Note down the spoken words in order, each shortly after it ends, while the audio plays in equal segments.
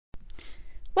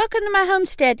Welcome to my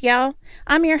homestead, y'all.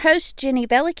 I'm your host, Jenny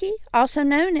Velicky, also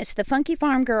known as the Funky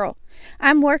Farm Girl.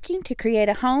 I'm working to create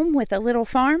a home with a little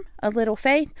farm, a little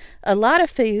faith, a lot of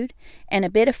food, and a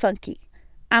bit of funky.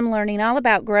 I'm learning all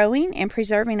about growing and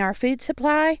preserving our food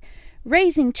supply,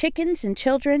 raising chickens and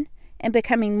children, and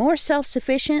becoming more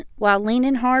self-sufficient while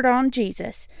leaning hard on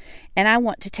Jesus. And I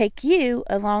want to take you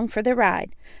along for the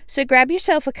ride. So grab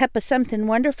yourself a cup of something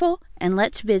wonderful and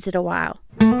let's visit a while.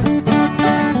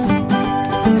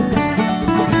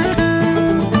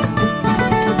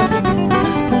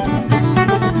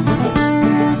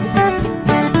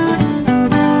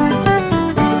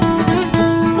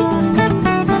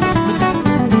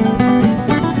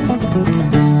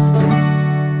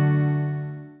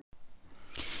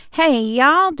 Hey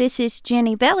y'all, this is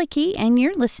Jenny Velicky and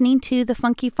you're listening to the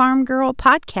Funky Farm Girl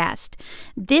podcast.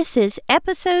 This is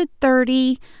episode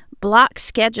 30, block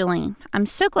scheduling. I'm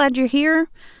so glad you're here.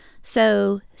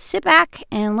 So sit back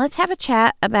and let's have a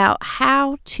chat about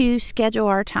how to schedule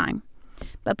our time.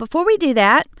 But before we do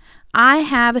that, I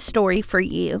have a story for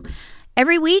you.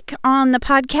 Every week on the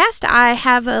podcast, I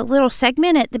have a little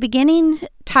segment at the beginning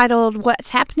titled What's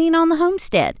Happening on the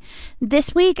Homestead.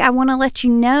 This week, I want to let you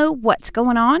know what's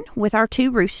going on with our 2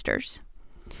 roosters.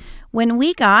 When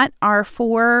we got our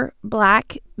 4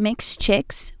 black mixed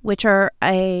chicks, which are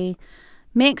a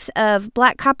mix of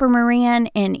black copper Marin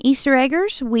and Easter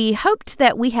eggers, we hoped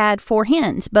that we had 4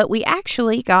 hens, but we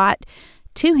actually got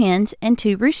 2 hens and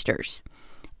 2 roosters.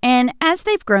 And as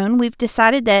they've grown, we've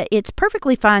decided that it's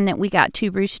perfectly fine that we got 2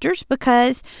 roosters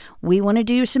because we want to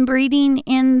do some breeding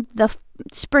in the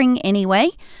spring anyway.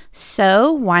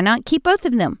 So why not keep both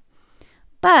of them?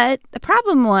 But the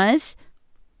problem was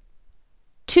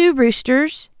 2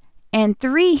 roosters and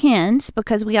 3 hens,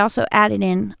 because we also added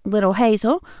in Little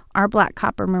Hazel, our black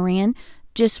copper Marin,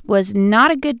 just was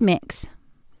not a good mix.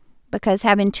 Because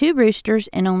having 2 roosters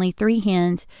and only 3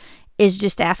 hens is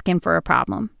just asking for a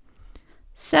problem.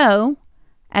 So,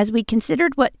 as we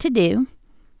considered what to do,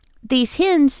 these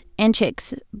hens and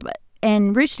chicks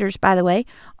and roosters, by the way,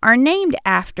 are named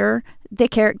after the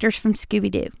characters from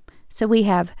Scooby-Doo. So we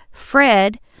have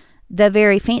Fred, the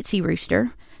very fancy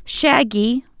rooster,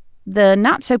 Shaggy, the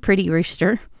not-so-pretty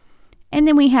rooster, and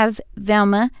then we have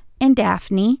Velma and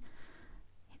Daphne,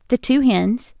 the 2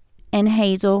 hens, and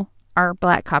Hazel, our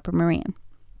black copper Marin.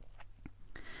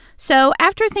 So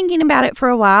after thinking about it for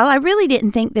a while, I really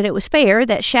didn't think that it was fair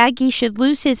that Shaggy should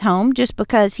lose his home just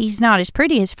because he's not as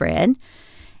pretty as Fred.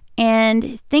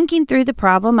 And thinking through the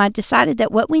problem, I decided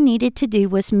that what we needed to do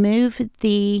was move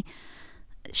the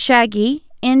Shaggy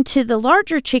into the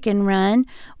larger chicken run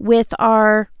with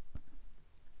our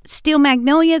Steel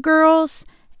Magnolia girls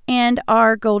and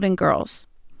our Golden girls.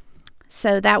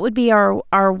 So that would be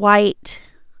our white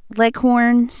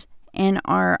Leghorns and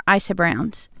our Isa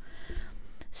Browns.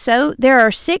 So there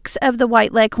are 6 of the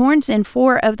white Leghorns and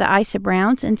 4 of the Isa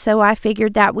Browns, and so I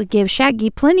figured that would give Shaggy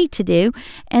plenty to do,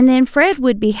 and then Fred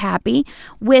would be happy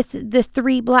with the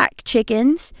 3 black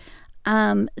chickens,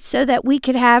 so that we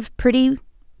could have pretty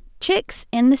chicks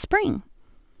in the spring.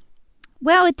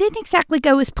 Well, it didn't exactly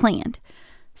go as planned.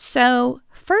 So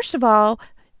first of all,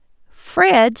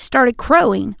 Fred started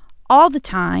crowing all the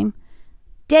time,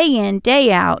 day in,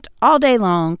 day out, all day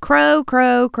long. Crow,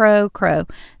 crow, crow, crow.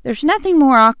 There's nothing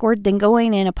more awkward than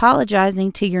going and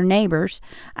apologizing to your neighbors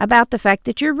about the fact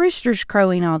that your rooster's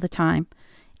crowing all the time.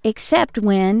 Except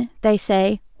when they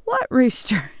say, "What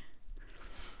rooster?"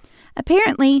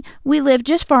 Apparently, we live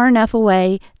just far enough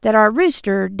away that our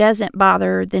rooster doesn't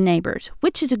bother the neighbors,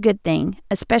 which is a good thing,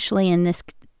 especially in this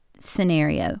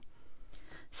scenario.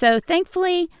 So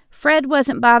thankfully, Fred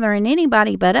wasn't bothering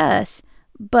anybody but us,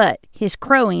 but his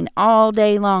crowing all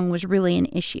day long was really an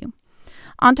issue.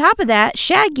 On top of that,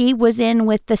 Shaggy was in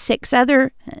with the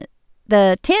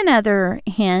 10 other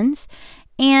hens,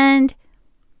 and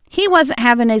he wasn't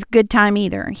having a good time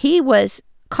either. He was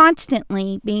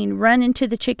constantly being run into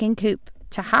the chicken coop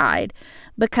to hide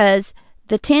because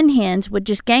the 10 hens would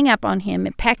just gang up on him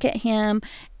and peck at him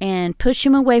and push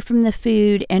him away from the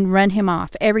food and run him off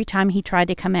every time he tried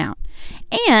to come out.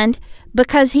 And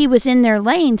because he was in their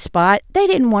laying spot, they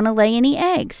didn't want to lay any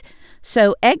eggs.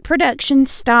 So egg production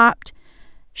stopped.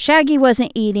 Shaggy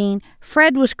wasn't eating.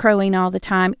 Fred was crowing all the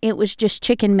time. It was just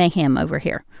chicken mayhem over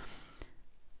here.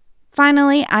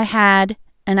 Finally, I had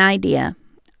an idea.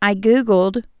 I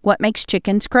Googled what makes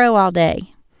chickens crow all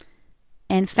day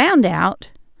and found out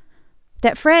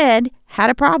that Fred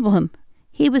had a problem.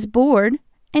 He was bored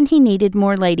and he needed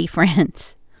more lady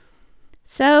friends.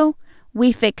 So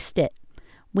we fixed it.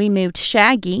 We moved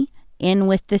Shaggy in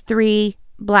with the 3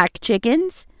 black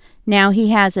chickens Now he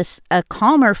has a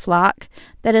calmer flock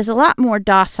that is a lot more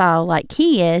docile like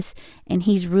he is, and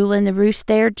he's ruling the roost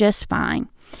there just fine.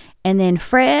 And then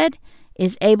Fred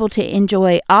is able to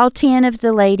enjoy all 10 of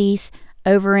the ladies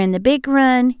over in the big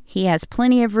run. He has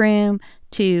plenty of room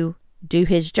to do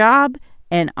his job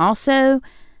and also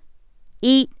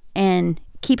eat and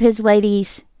keep his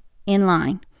ladies in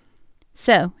line.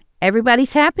 So,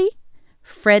 everybody's happy.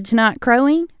 Fred's not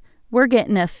crowing. We're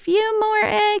getting a few more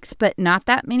eggs, but not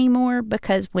that many more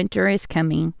because winter is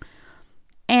coming.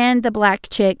 And the black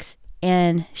chicks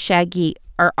and Shaggy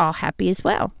are all happy as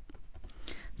well.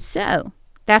 So,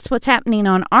 that's what's happening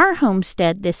on our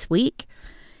homestead this week.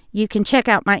 You can check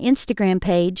out my Instagram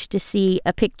page to see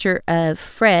a picture of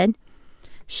Fred.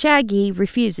 Shaggy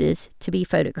refuses to be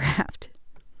photographed.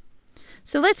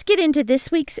 So let's get into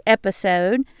this week's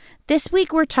episode. This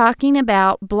week we're talking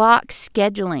about block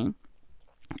scheduling.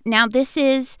 Now this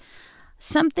is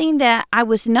something that I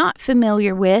was not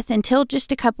familiar with until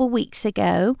just a couple weeks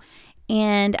ago.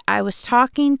 And I was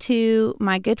talking to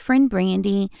my good friend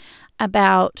Brandy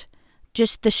about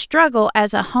just the struggle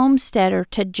as a homesteader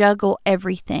to juggle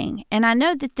everything. And I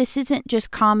know that this isn't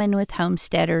just common with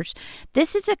homesteaders.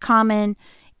 This is a common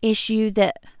issue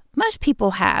that most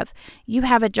people have. You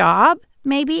have a job,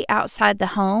 maybe outside the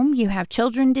home. You have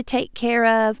children to take care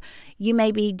of. You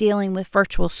may be dealing with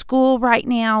virtual school right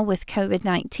now with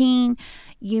COVID-19.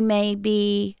 You may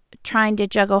be trying to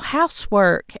juggle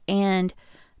housework, and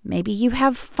maybe you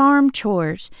have farm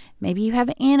chores. Maybe you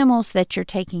have animals that you're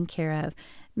taking care of.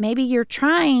 Maybe you're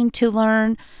trying to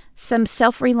learn some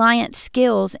self-reliant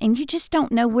skills and you just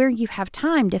don't know where you have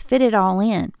time to fit it all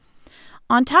in.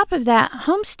 On top of that,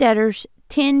 homesteaders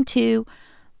tend to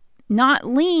not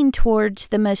lean towards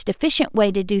the most efficient way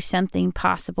to do something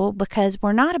possible because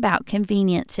we're not about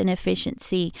convenience and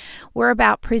efficiency. We're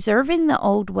about preserving the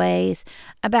old ways,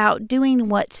 about doing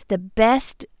what's the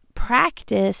best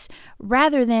practice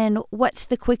rather than what's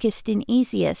the quickest and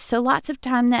easiest. So lots of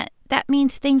time that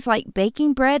means things like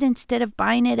baking bread instead of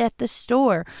buying it at the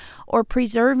store, or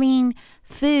preserving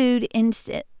food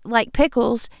like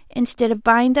pickles instead of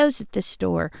buying those at the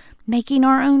store, making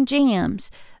our own jams,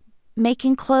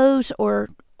 making clothes or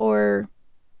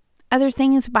other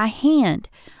things by hand.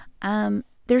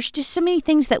 There's just so many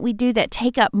things that we do that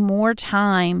take up more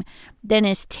time than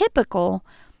is typical.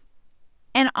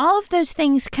 And all of those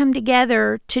things come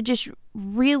together to just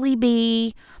really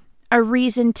be a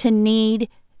reason to need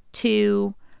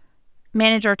to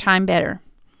manage our time better.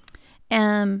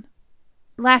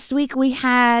 Last week we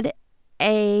had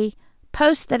a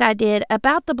post that I did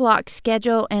about the block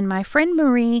schedule, and my friend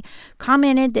Marie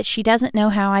commented that she doesn't know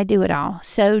how I do it all.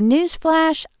 So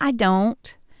newsflash, I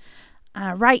don't.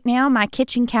 Right now my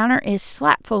kitchen counter is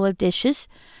slap full of dishes,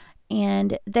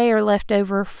 and they are left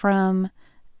over from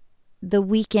the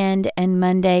weekend and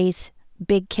Monday's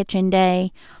big kitchen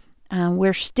day.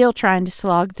 We're still trying to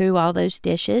slog through all those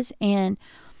dishes, and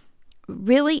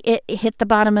really it hit the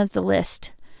bottom of the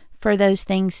list for those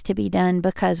things to be done,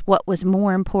 because what was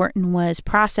more important was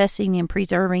processing and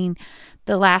preserving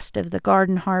the last of the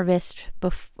garden harvest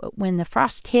when the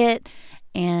frost hit,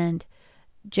 and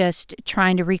just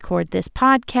trying to record this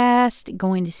podcast,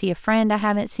 going to see a friend I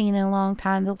haven't seen in a long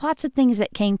time. There's lots of things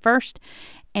that came first,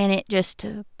 and it just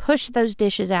pushed those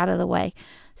dishes out of the way.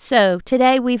 So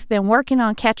today we've been working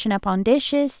on catching up on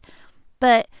dishes,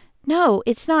 but no,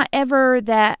 it's not ever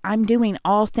that I'm doing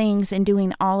all things and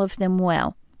doing all of them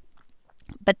well.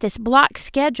 But this block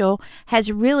schedule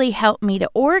has really helped me to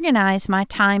organize my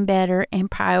time better and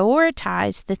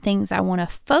prioritize the things I want to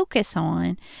focus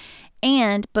on.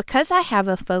 And because I have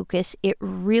a focus, it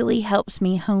really helps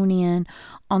me hone in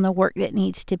on the work that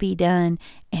needs to be done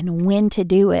and when to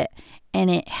do it. And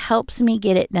it helps me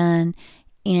get it done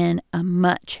in a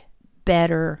much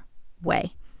better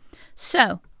way.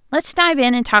 So let's dive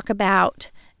in and talk about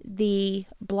the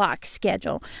block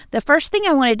schedule. The first thing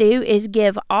I want to do is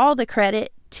give all the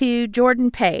credit to Jordan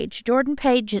Page. Jordan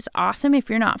Page is awesome. If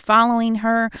you're not following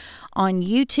her on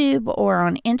YouTube or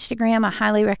on Instagram, I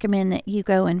highly recommend that you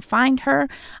go and find her.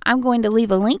 I'm going to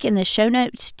leave a link in the show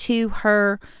notes to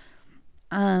her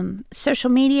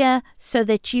social media so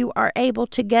that you are able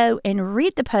to go and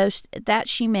read the post that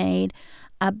she made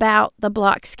about the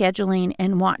block scheduling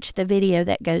and watch the video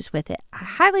that goes with it. I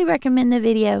highly recommend the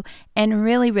video, and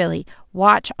really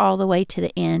watch all the way to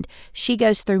the end. She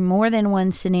goes through more than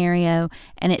one scenario,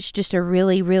 and it's just a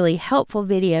really helpful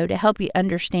video to help you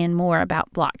understand more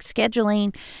about block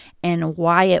scheduling and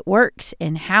why it works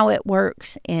and how it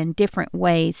works and different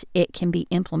ways it can be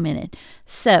implemented.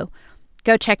 So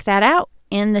go check that out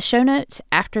in the show notes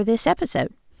after this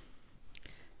episode.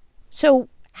 So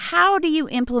how do you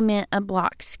implement a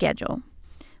block schedule?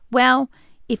 Well,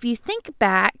 if you think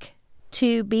back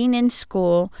to being in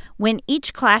school, when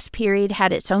each class period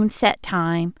had its own set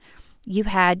time, you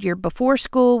had your before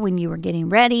school when you were getting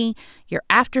ready, your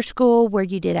after school where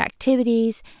you did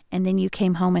activities, and then you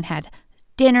came home and had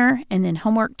dinner, and then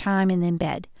homework time, and then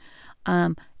bed.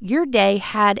 Your day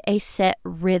had a set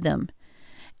rhythm.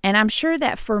 And I'm sure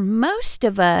that for most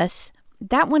of us,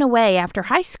 that went away after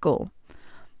high school.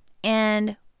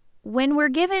 And when we're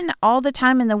given all the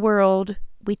time in the world,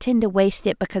 we tend to waste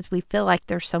it because we feel like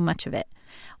there's so much of it.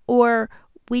 Or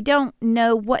we don't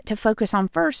know what to focus on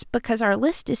first because our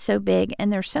list is so big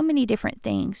and there's so many different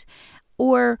things.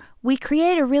 Or we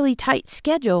create a really tight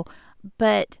schedule,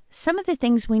 but some of the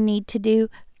things we need to do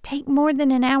take more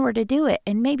than an hour to do it.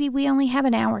 And maybe we only have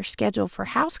an hour scheduled for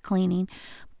house cleaning,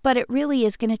 but it really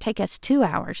is going to take us 2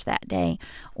 hours that day.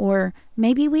 Or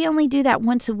maybe we only do that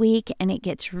once a week and it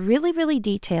gets really, really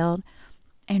detailed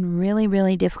and really,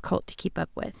 really difficult to keep up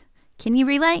with. Can you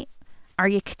relate? Are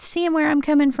you seeing where I'm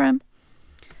coming from?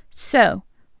 So,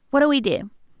 what do?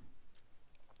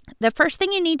 The first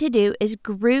thing you need to do is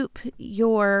group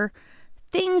your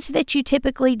things that you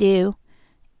typically do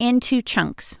into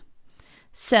chunks.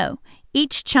 So,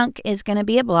 each chunk is going to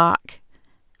be a block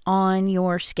on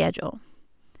your schedule.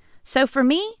 So, for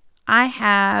me, I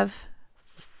have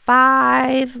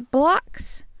 5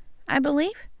 blocks, I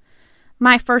believe.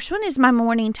 My first one is my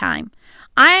morning time.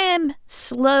 I am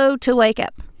slow to wake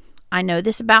up. I know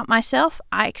this about myself.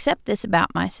 I accept this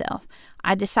about myself.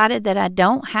 I decided that I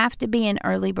don't have to be an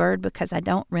early bird because I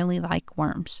don't really like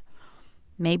worms.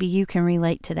 Maybe you can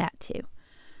relate to that too.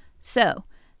 So,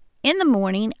 in the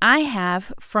morning, I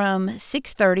have from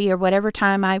 6:30 or whatever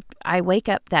time I wake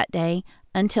up that day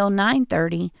until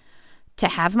 9:30 to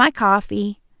have my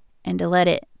coffee and to let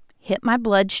it hit my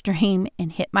bloodstream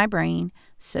and hit my brain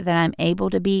so that I'm able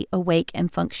to be awake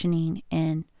and functioning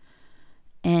and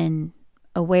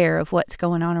aware of what's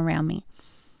going on around me.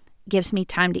 It gives me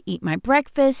time to eat my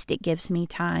breakfast. It gives me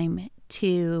time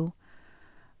to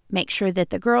make sure that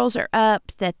the girls are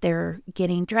up, that they're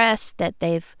getting dressed, that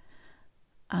they've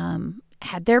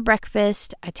had their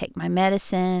breakfast. I take my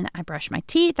medicine. I brush my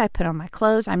teeth. I put on my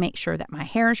clothes. I make sure that my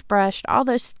hair is brushed. All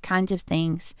those kinds of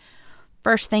things.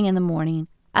 First thing in the morning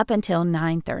up until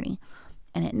 9:30.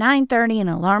 And at 9:30, an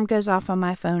alarm goes off on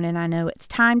my phone and I know it's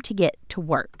time to get to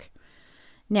work.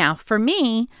 Now, for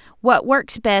me, what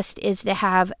works best is to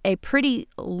have a pretty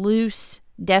loose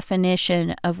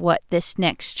definition of what this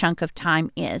next chunk of time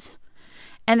is.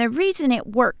 And the reason it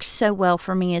works so well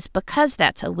for me is because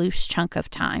that's a loose chunk of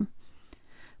time.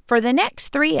 For the next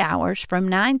 3 hours, from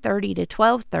 9:30 to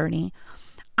 12:30,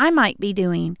 I might be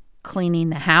doing cleaning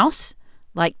the house,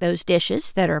 like those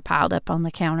dishes that are piled up on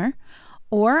the counter,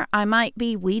 or I might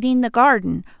be weeding the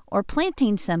garden or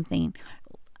planting something,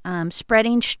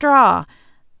 spreading straw,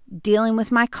 dealing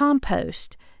with my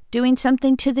compost, doing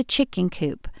something to the chicken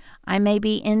coop. I may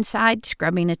be inside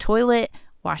scrubbing a toilet,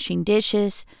 washing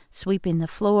dishes, sweeping the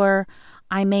floor.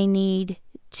 I may need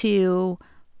to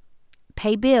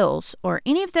pay bills or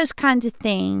any of those kinds of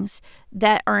things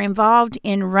that are involved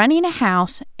in running a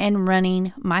house and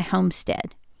running my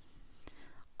homestead.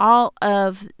 All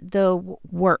of the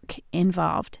work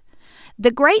involved.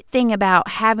 The great thing about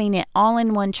having it all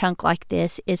in one chunk like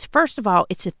this is, first of all,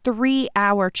 it's a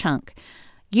 3-hour chunk.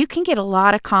 You can get a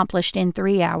lot accomplished in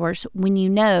 3 hours when you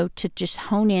know to just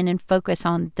hone in and focus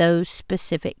on those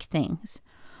specific things.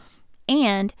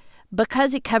 And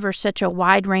because it covers such a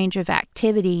wide range of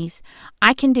activities,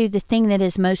 I can do the thing that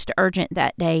is most urgent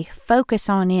that day, focus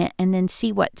on it, and then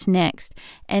see what's next,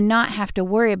 and not have to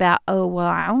worry about, oh, well,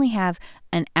 I only have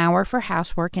an hour for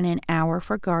housework and an hour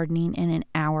for gardening and an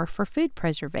hour for food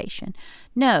preservation.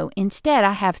 No, instead,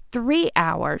 I have 3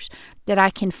 hours that I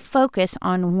can focus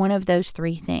on one of those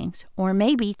 3 things, or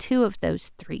maybe 2 of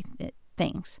those 3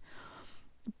 things.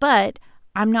 But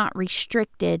I'm not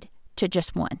restricted to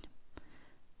just one.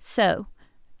 So,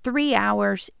 3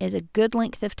 hours is a good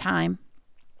length of time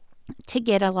to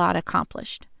get a lot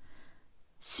accomplished.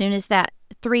 Soon as that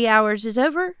 3 hours is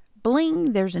over,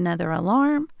 bling, there's another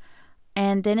alarm,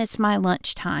 and then it's my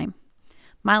lunch time.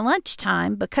 My lunch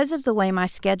time, because of the way my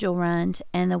schedule runs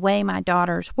and the way my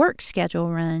daughter's work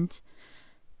schedule runs,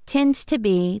 tends to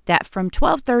be that from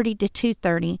 12:30 to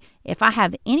 2:30, if I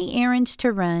have any errands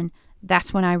to run,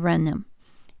 that's when I run them.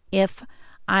 If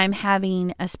I'm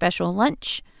having a special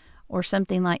lunch or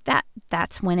something like that,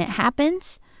 that's when it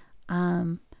happens.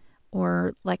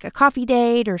 Or like a coffee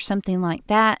date or something like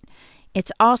that.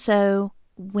 It's also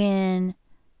when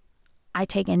I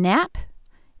take a nap.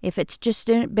 If it's just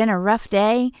been a rough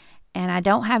day and I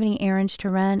don't have any errands to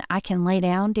run, I can lay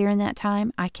down during that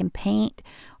time. I can paint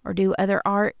or do other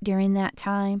art during that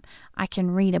time. I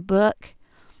can read a book.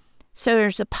 So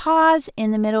there's a pause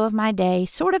in the middle of my day,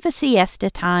 sort of a siesta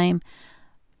time.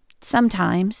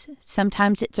 Sometimes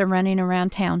it's a running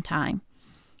around town time.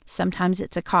 Sometimes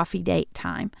it's a coffee date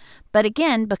time. But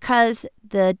again, because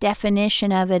the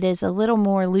definition of it is a little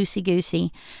more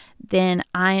loosey-goosey, then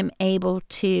I am able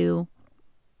to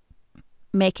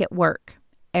make it work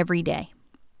every day.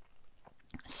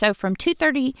 So from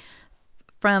 12:30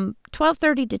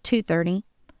 to 2:30,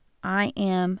 I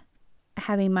am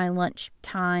having my lunch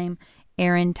time,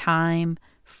 errand time,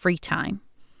 free time.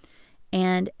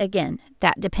 And again,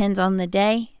 that depends on the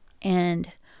day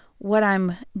and what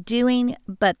I'm doing,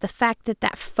 but the fact that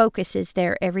that focus is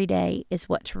there every day is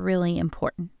what's really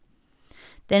important.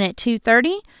 Then at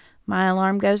 2:30, my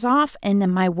alarm goes off and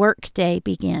then my work day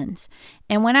begins.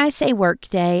 And when I say work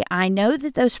day, I know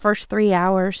that those first 3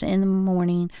 hours in the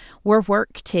morning were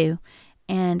work too.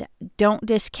 And don't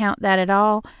discount that at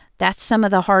all. That's some of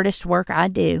the hardest work I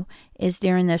do is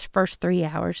during those first 3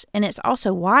 hours. And it's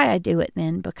also why I do it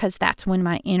then, because that's when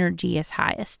my energy is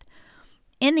highest.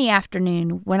 In the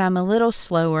afternoon, when I'm a little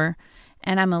slower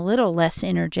and I'm a little less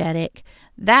energetic,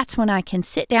 that's when I can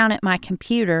sit down at my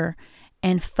computer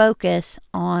and focus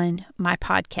on my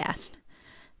podcast.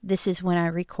 This is when I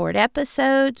record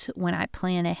episodes, when I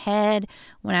plan ahead,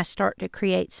 when I start to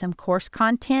create some course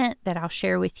content that I'll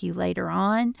share with you later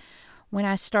on, when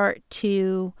I start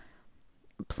to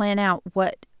plan out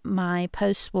what my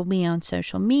posts will be on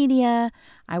social media,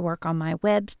 I work on my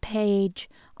web page.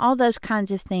 All those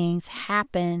kinds of things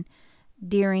happen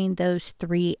during those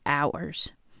 3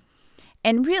 hours.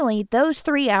 And really, those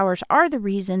 3 hours are the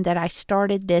reason that I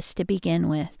started this to begin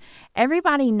with.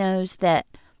 Everybody knows that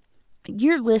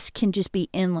your list can just be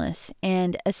endless.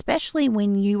 And especially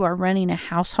when you are running a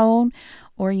household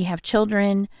or you have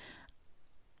children,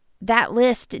 that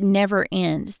list never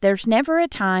ends. There's never a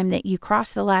time that you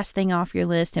cross the last thing off your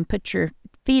list and put your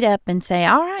feet up and say,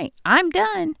 all right, I'm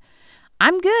done.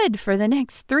 I'm good for the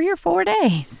next 3 or 4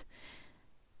 days.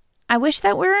 I wish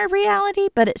that were a reality,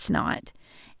 but it's not.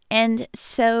 And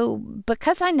so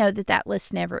because I know that that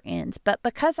list never ends, but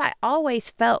because I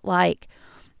always felt like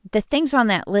the things on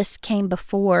that list came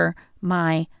before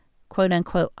my quote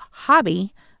unquote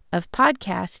hobby of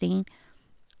podcasting,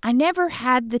 I never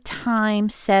had the time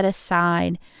set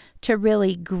aside to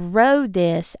really grow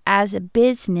this as a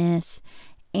business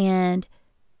and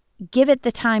give it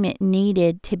the time it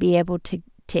needed to be able to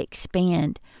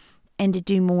expand and to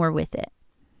do more with it.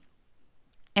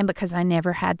 And because I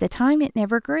never had the time, it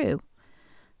never grew.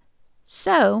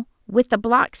 So with the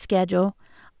block schedule,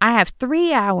 I have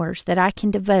 3 hours that I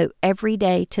can devote every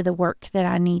day to the work that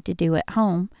I need to do at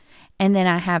home. And then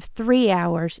I have 3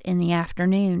 hours in the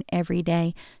afternoon every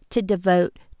day to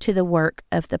devote to the work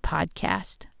of the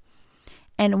podcast.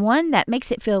 And one, that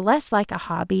makes it feel less like a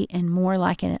hobby and more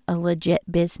like a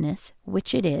legit business,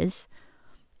 which it is.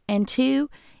 And 2,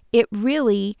 it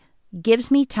really gives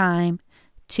me time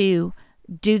to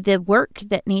do the work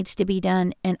that needs to be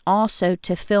done and also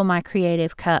to fill my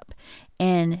creative cup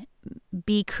and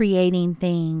be creating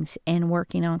things and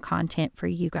working on content for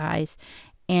you guys.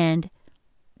 And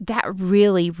that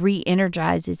really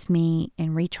re-energizes me and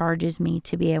recharges me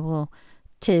to be able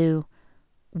to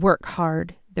work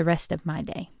hard the rest of my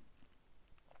day.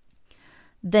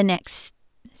 The next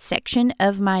section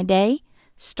of my day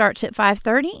starts at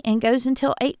 5:30 and goes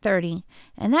until 8:30,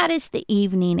 and that is the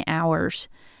evening hours.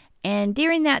 And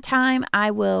during that time,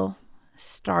 I will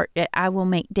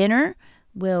make dinner,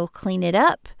 we'll clean it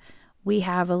up. We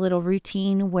have a little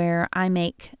routine where I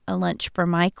make a lunch for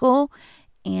Michael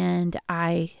and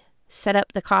I set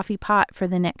up the coffee pot for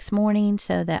the next morning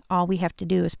so that all we have to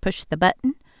do is push the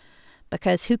button,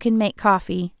 because who can make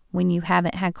coffee when you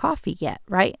haven't had coffee yet,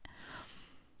 right?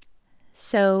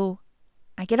 So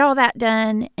I get all that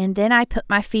done and then I put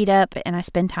my feet up and I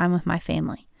spend time with my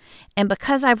family. And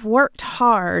because I've worked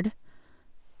hard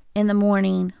in the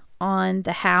morning on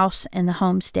the house and the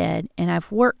homestead, and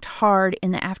I've worked hard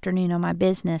in the afternoon on my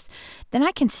business, then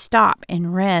I can stop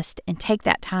and rest and take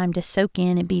that time to soak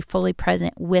in and be fully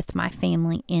present with my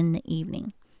family in the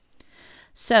evening.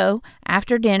 So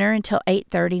after dinner until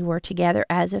 8:30, we're together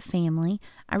as a family.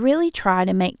 I really try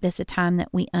to make this a time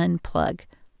that we unplug.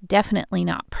 Definitely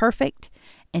not perfect,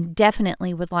 and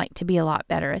definitely would like to be a lot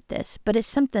better at this, but it's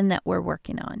something that we're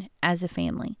working on as a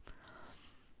family.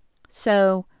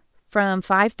 So from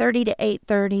 5:30 to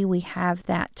 8:30, we have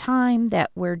that time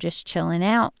that we're just chilling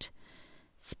out,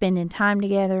 spending time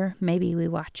together. Maybe we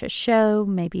watch a show,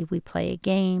 maybe we play a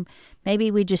game, maybe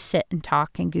we just sit and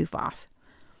talk and goof off.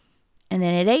 And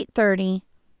then at 8:30,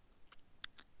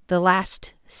 the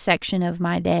last section of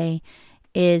my day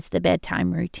is the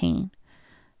bedtime routine.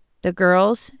 The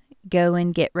girls go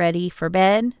and get ready for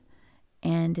bed,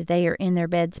 and they are in their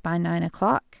beds by 9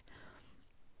 o'clock.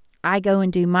 I go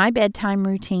and do my bedtime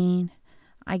routine.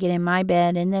 I get in my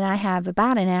bed, and then I have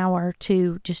about an hour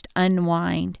to just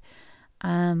unwind.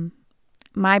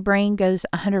 My brain goes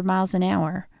 100 miles an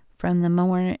hour from the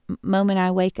moment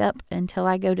I wake up until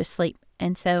I go to sleep.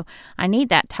 And so I need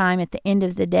that time at the end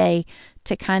of the day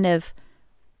to kind of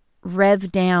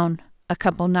rev down a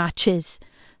couple notches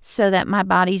so that my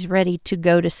body's ready to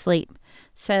go to sleep.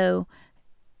 So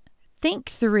think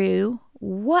through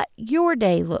what your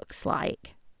day looks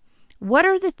like. What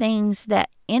are the things that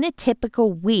in a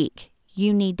typical week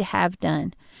you need to have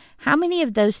done? How many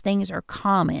of those things are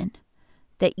common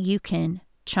that you can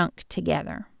chunk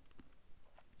together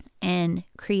and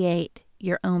create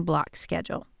your own block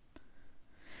schedule?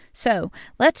 So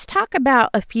let's talk about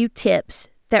a few tips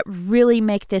that really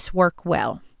make this work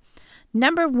well.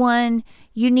 Number one,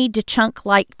 you need to chunk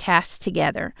like tasks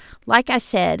together. Like I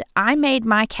said, I made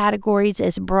my categories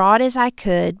as broad as I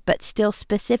could, but still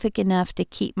specific enough to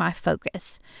keep my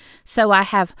focus. So I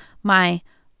have my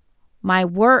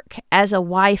work as a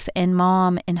wife and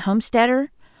mom and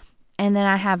homesteader, and then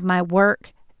I have my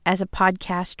work as a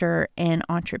podcaster and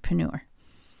entrepreneur.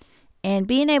 And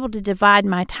being able to divide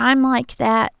my time like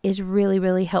that is really,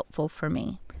 really helpful for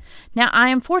me. Now, I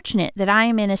am fortunate that I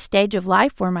am in a stage of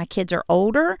life where my kids are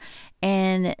older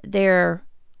and they're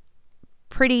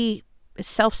pretty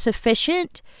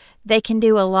self-sufficient. They can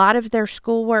do a lot of their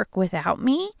schoolwork without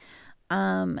me.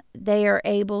 They are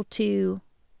able to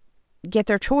get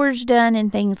their chores done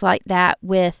and things like that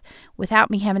without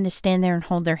me having to stand there and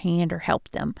hold their hand or help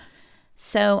them.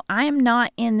 So I am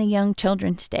not in the young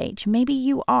children stage. Maybe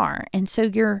you are. And so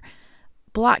your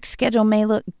block schedule may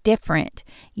look different.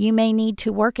 You may need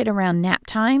to work it around nap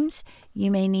times. You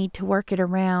may need to work it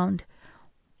around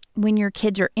when your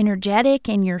kids are energetic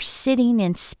and you're sitting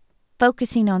and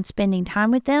focusing on spending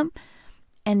time with them.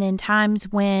 And then times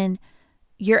when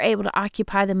you're able to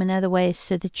occupy them in other ways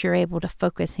so that you're able to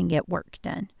focus and get work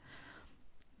done.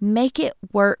 Make it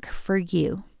work for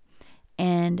you.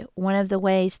 And one of the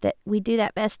ways that we do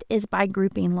that best is by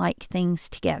grouping like things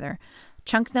together.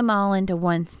 Chunk them all into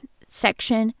one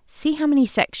section. See how many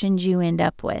sections you end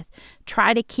up with.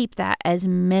 Try to keep that as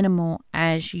minimal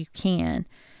as you can,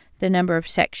 the number of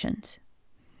sections.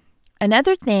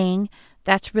 Another thing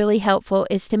that's really helpful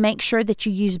is to make sure that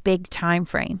you use big time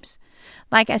frames.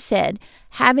 Like I said,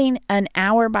 having an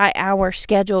hour by hour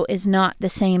schedule is not the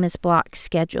same as block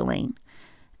scheduling.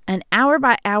 An hour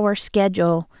by hour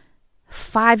schedule,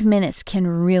 5 minutes can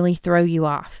really throw you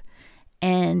off.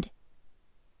 And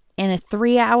in a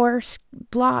 3-hour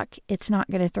block, it's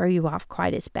not going to throw you off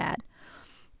quite as bad.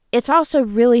 It's also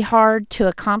really hard to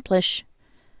accomplish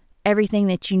everything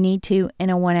that you need to in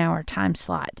a 1-hour time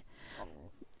slot.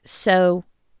 So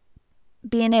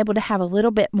being able to have a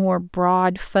little bit more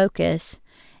broad focus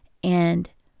and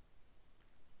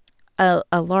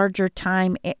a larger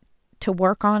time to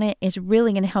work on it is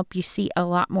really going to help you see a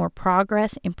lot more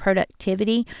progress in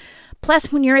productivity.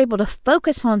 Plus, when you're able to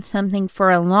focus on something for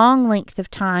a long length of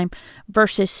time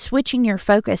versus switching your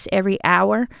focus every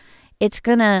hour, it's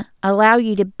going to allow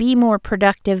you to be more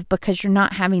productive because you're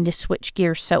not having to switch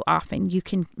gears so often. You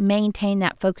can maintain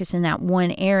that focus in that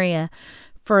one area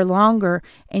for longer,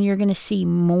 and you're going to see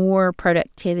more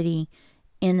productivity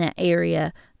in that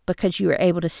area because you are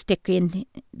able to stick in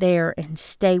there and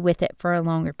stay with it for a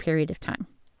longer period of time.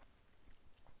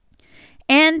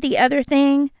 And the other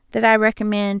thing that I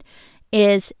recommend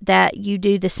is that you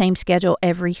do the same schedule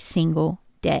every single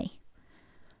day.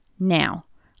 Now,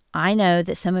 I know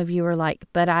that some of you are like,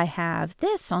 but I have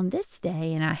this on this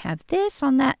day and I have this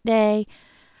on that day.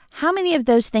 How many of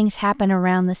those things happen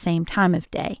around the same time of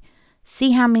day?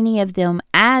 See how many of them,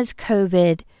 as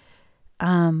COVID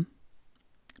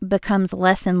becomes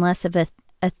less and less of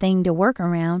a thing to work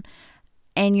around,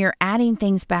 and you're adding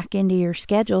things back into your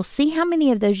schedule, see how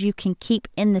many of those you can keep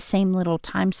in the same little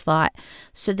time slot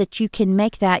so that you can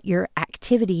make that your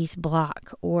activities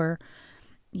block, or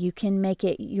you can make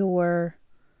it your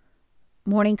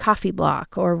morning coffee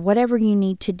block, or whatever you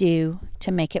need to do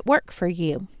to make it work for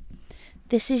you.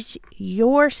 This is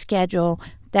your schedule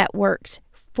that works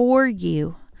for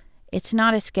you. It's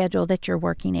not a schedule that you're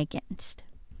working against.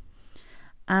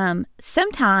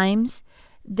 Sometimes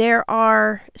there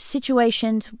are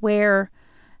situations where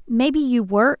maybe you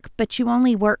work, but you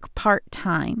only work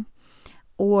part-time.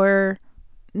 Or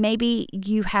maybe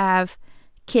you have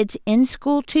kids in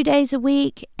school 2 days a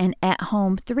week and at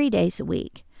home 3 days a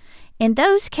week. In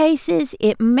those cases,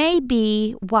 it may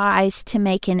be wise to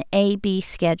make an A-B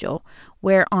schedule,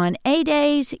 where on A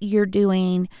days you're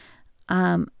doing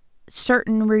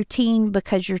certain routine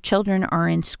because your children are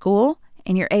in school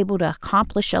and you're able to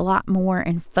accomplish a lot more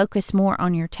and focus more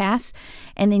on your tasks.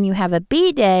 And then you have a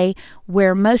B day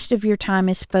where most of your time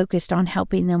is focused on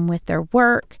helping them with their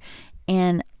work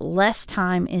and less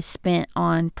time is spent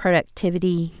on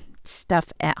productivity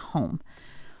stuff at home.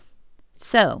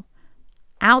 So,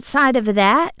 outside of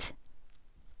that,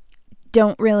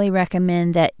 don't really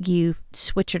recommend that you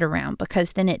switch it around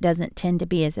because then it doesn't tend to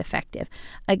be as effective.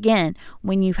 Again,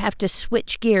 when you have to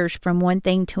switch gears from one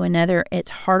thing to another,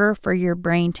 it's harder for your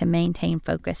brain to maintain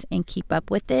focus and keep up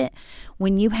with it.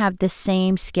 When you have the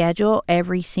same schedule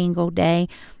every single day,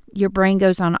 your brain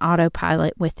goes on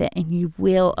autopilot with it and you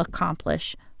will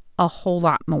accomplish a whole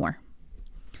lot more.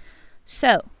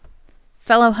 So,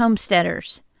 fellow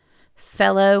homesteaders,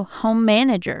 fellow home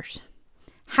managers,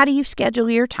 how do you schedule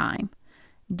your time?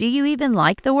 Do you even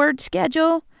like the word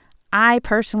schedule? I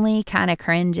personally kind of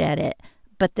cringe at it,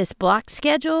 but this block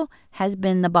schedule has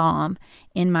been the bomb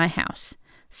in my house.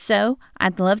 So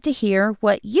I'd love to hear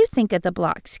what you think of the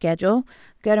block schedule.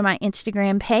 Go to my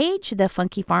Instagram page, The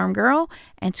Funky Farm Girl,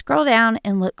 and scroll down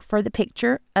and look for the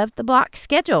picture of the block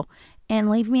schedule. And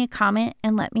leave me a comment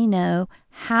and let me know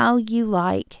how you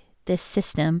like this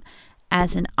system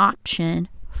as an option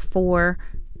for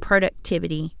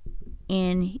productivity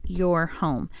in your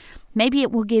home. Maybe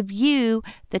it will give you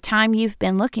the time you've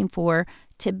been looking for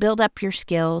to build up your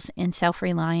skills in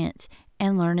self-reliance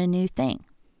and learn a new thing.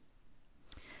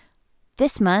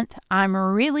 This month, I'm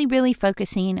really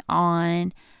focusing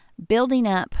on building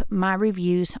up my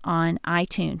reviews on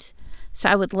iTunes. So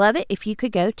I would love it if you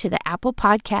could go to the Apple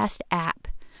Podcast app,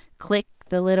 click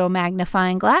the little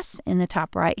magnifying glass in the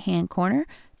top right-hand corner,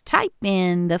 type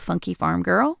in The Funky Farm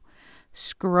Girl,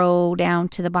 scroll down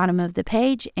to the bottom of the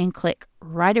page and click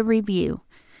Write a Review.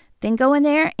 Then go in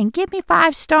there and give me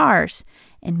 5 stars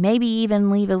and maybe even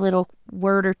leave a little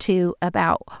word or two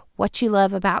about what you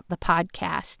love about the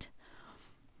podcast.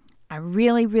 I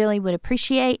really would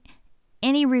appreciate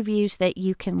any reviews that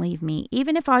you can leave me.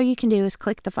 Even if all you can do is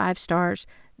click the 5 stars,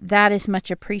 that is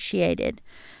much appreciated.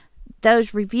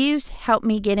 Those reviews help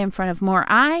me get in front of more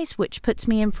eyes, which puts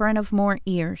me in front of more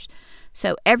ears.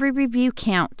 So every review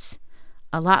counts.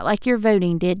 A lot like your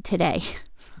voting did today.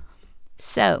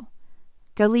 So,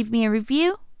 go leave me a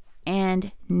review,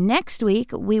 and next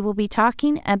week we will be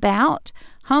talking about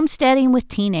homesteading with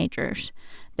teenagers.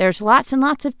 There's lots and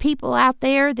lots of people out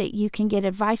there that you can get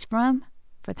advice from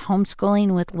for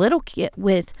homesteading with little kids,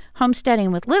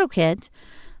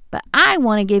 but I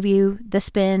want to give you the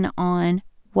spin on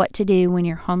what to do when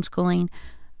you're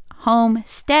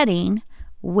homesteading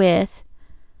with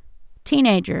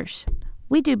teenagers.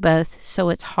 We do both, so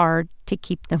it's hard to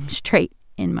keep them straight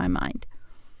in my mind.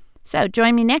 So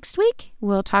join me next week.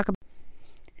 We'll talk about...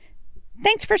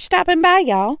 Thanks for stopping by,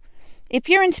 y'all. If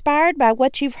you're inspired by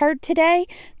what you've heard today,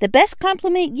 the best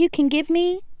compliment you can give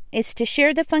me is to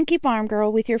share The Funky Farm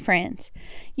Girl with your friends.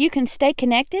 You can stay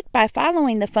connected by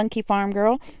following The Funky Farm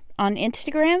Girl on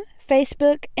Instagram,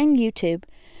 Facebook, and YouTube.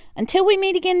 Until we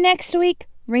meet again next week,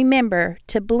 remember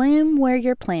to bloom where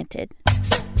you're planted.